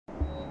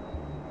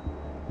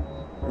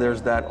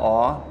there's that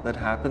awe that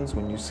happens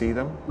when you see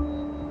them.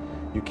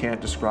 You can't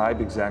describe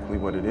exactly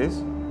what it is,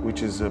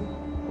 which is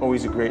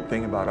always a great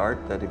thing about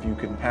art, that if you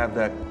can have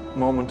that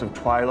moment of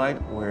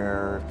twilight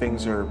where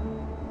things are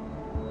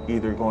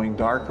either going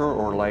darker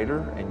or lighter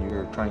and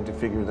you're trying to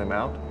figure them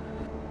out.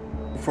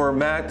 For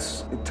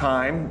Matt's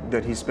time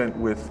that he spent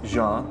with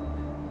Jean,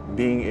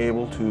 being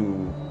able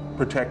to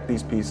protect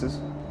these pieces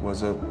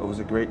was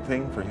a great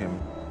thing for him.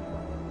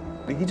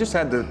 He just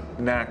had the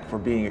knack for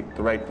being at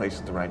the right place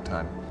at the right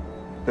time.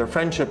 Their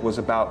friendship was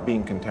about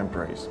being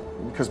contemporaries,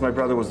 because my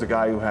brother was the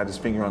guy who had his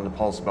finger on the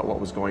pulse about what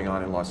was going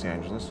on in Los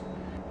Angeles.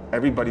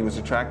 Everybody was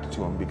attracted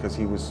to him because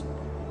he was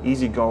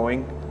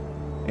easygoing,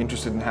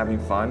 interested in having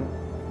fun,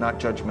 not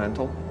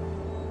judgmental,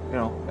 you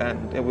know,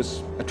 and it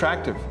was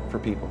attractive for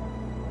people.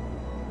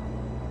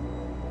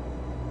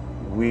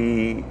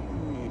 We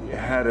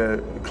had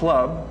a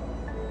club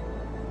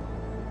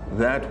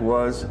that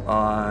was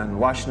on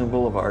Washington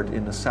Boulevard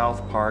in the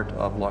south part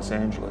of Los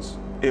Angeles.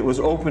 It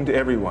was open to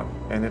everyone,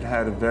 and it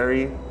had a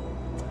very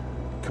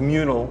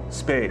communal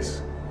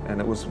space, and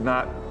it was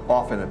not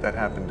often that that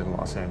happened in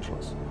Los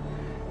Angeles.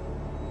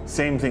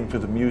 Same thing for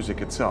the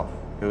music itself.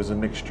 It was a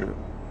mixture.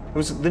 It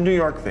was the New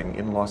York thing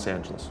in Los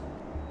Angeles.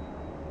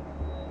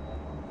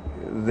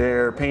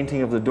 Their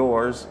painting of the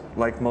Doors,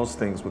 like most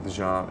things with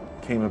Jean,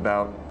 came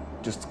about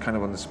just kind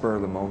of on the spur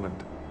of the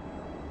moment.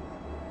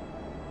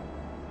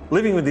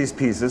 Living with these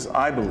pieces,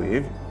 I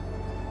believe,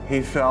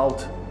 he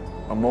felt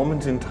a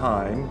moment in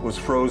time was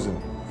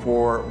frozen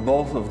for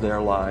both of their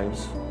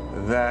lives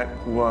that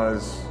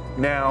was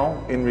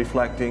now, in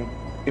reflecting,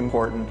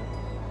 important.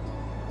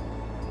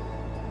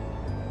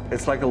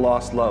 It's like a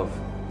lost love.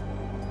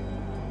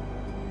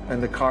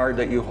 And the card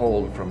that you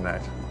hold from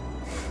that,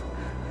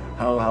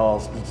 how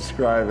else to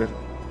describe it?